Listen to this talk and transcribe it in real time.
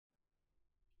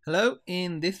Hello,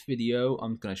 in this video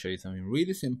I'm going to show you something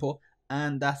really simple,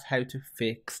 and that's how to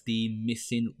fix the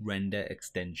missing render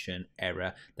extension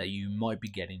error that you might be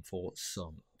getting for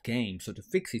some games. So to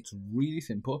fix it, it's really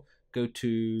simple. Go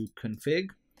to config,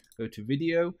 go to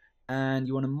video, and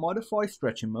you want to modify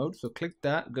stretching mode. So click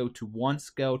that, go to 1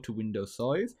 scale to window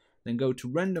size, then go to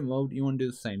render mode. You want to do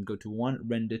the same, go to 1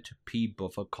 render to p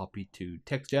buffer copy to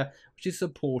texture, which is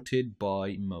supported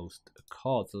by most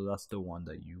cards. So that's the one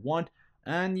that you want,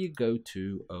 and you go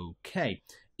to OK.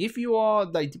 If you are,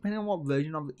 like, depending on what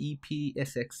version of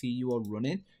ePSXe you are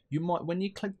running, you might, when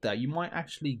you click that, you might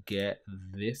actually get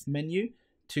this menu.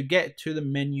 To get to the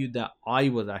menu that I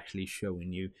was actually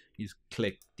showing you, you just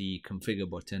click the configure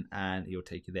button and it'll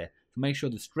take you there. So make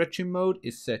sure the stretching mode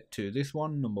is set to this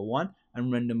one, number 1,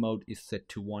 and render mode is set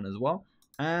to 1 as well.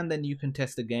 And then you can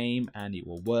test the game and it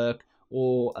will work.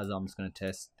 Or as I'm just going to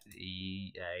test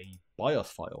a BIOS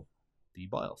file, the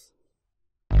BIOS.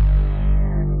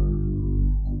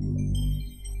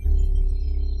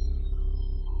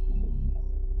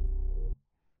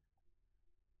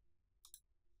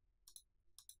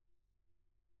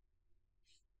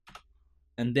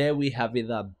 And there we have it,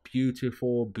 that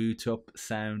beautiful boot up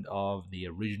sound of the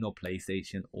original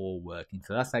PlayStation all working.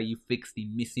 So that's how you fix the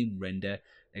missing render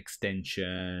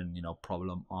extension,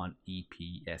 problem on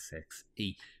ePSXe.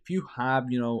 If you have,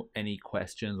 any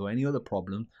questions or any other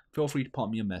problems, feel free to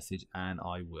pop me a message and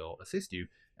I will assist you.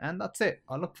 And that's it.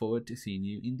 I look forward to seeing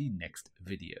you in the next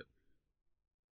video.